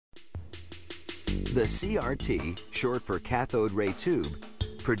The CRT, short for cathode ray tube,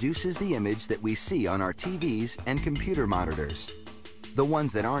 produces the image that we see on our TVs and computer monitors. The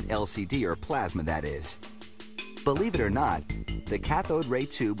ones that aren't LCD or plasma, that is. Believe it or not, the cathode ray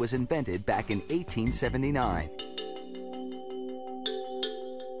tube was invented back in 1879.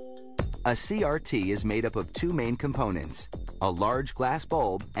 A CRT is made up of two main components, a large glass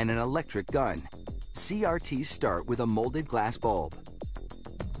bulb and an electric gun. CRTs start with a molded glass bulb.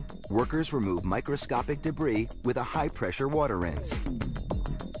 Workers remove microscopic debris with a high-pressure water rinse.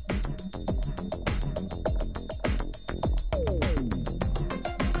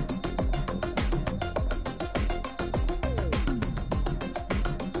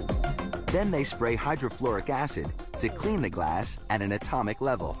 Then they spray hydrofluoric acid to clean the glass at an atomic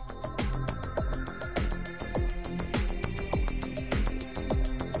level.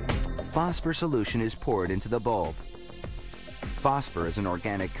 Phosphor solution is poured into the bulb. Phosphor is an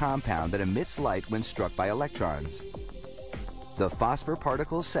organic compound that emits light when struck by electrons. The phosphor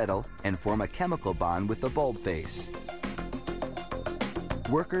particles settle and form a chemical bond with the bulb face.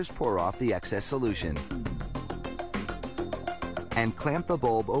 Workers pour off the excess solution and clamp the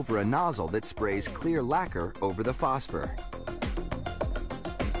bulb over a nozzle that sprays clear lacquer over the phosphor.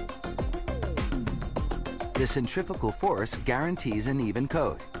 The centrifugal force guarantees an even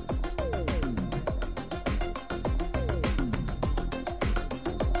coat.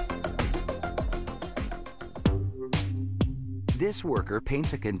 This worker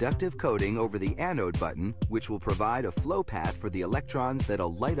paints a conductive coating over the anode button, which will provide a flow path for the electrons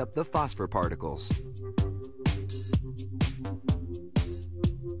that'll light up the phosphor particles.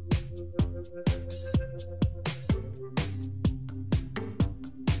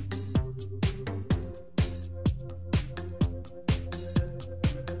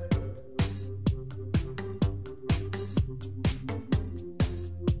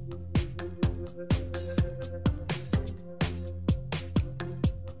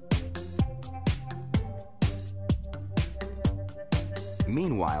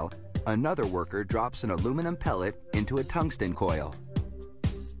 Meanwhile, another worker drops an aluminum pellet into a tungsten coil.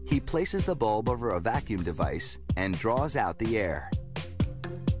 He places the bulb over a vacuum device and draws out the air.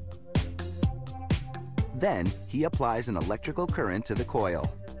 Then, he applies an electrical current to the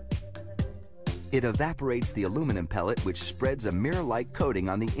coil. It evaporates the aluminum pellet, which spreads a mirror-like coating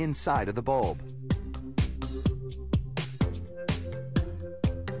on the inside of the bulb.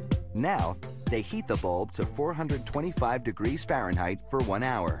 Now, they heat the bulb to 425 degrees Fahrenheit for 1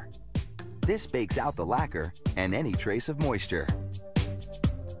 hour. This bakes out the lacquer and any trace of moisture.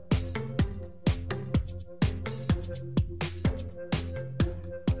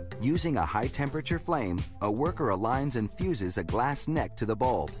 Using a high-temperature flame, a worker aligns and fuses a glass neck to the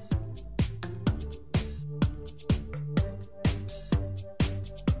bulb.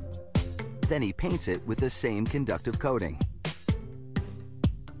 Then he paints it with the same conductive coating.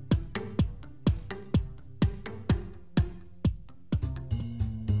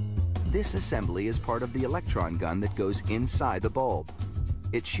 This assembly is part of the electron gun that goes inside the bulb.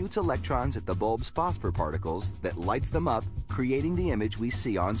 It shoots electrons at the bulb's phosphor particles that lights them up, creating the image we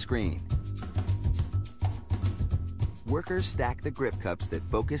see on screen. Workers stack the grip cups that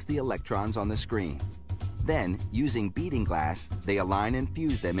focus the electrons on the screen. Then, using beading glass, they align and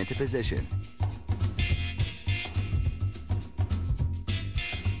fuse them into position.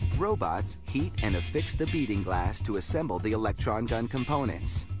 Robots heat and affix the beading glass to assemble the electron gun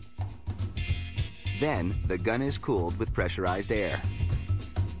components. Then, the gun is cooled with pressurized air.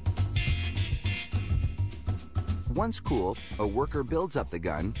 Once cooled, a worker builds up the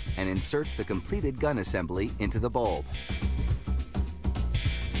gun and inserts the completed gun assembly into the bulb.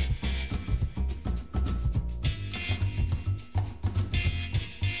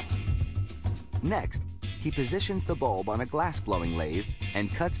 Next, he positions the bulb on a glass-blowing lathe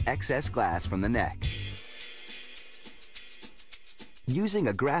and cuts excess glass from the neck. Using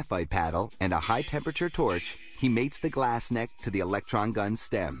a graphite paddle and a high-temperature torch, he mates the glass neck to the electron gun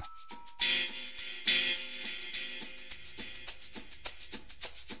stem.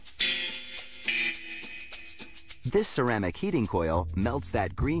 This ceramic heating coil melts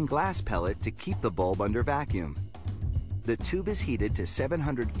that green glass pellet to keep the bulb under vacuum. The tube is heated to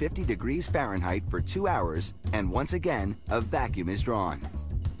 750 degrees Fahrenheit for 2 hours, and once again, a vacuum is drawn.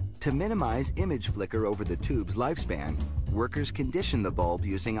 To minimize image flicker over the tube's lifespan, workers condition the bulb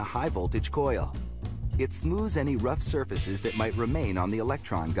using a high-voltage coil. It smooths any rough surfaces that might remain on the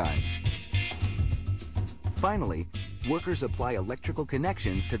electron gun. Finally, workers apply electrical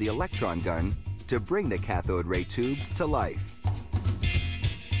connections to the electron gun to bring the cathode ray tube to life.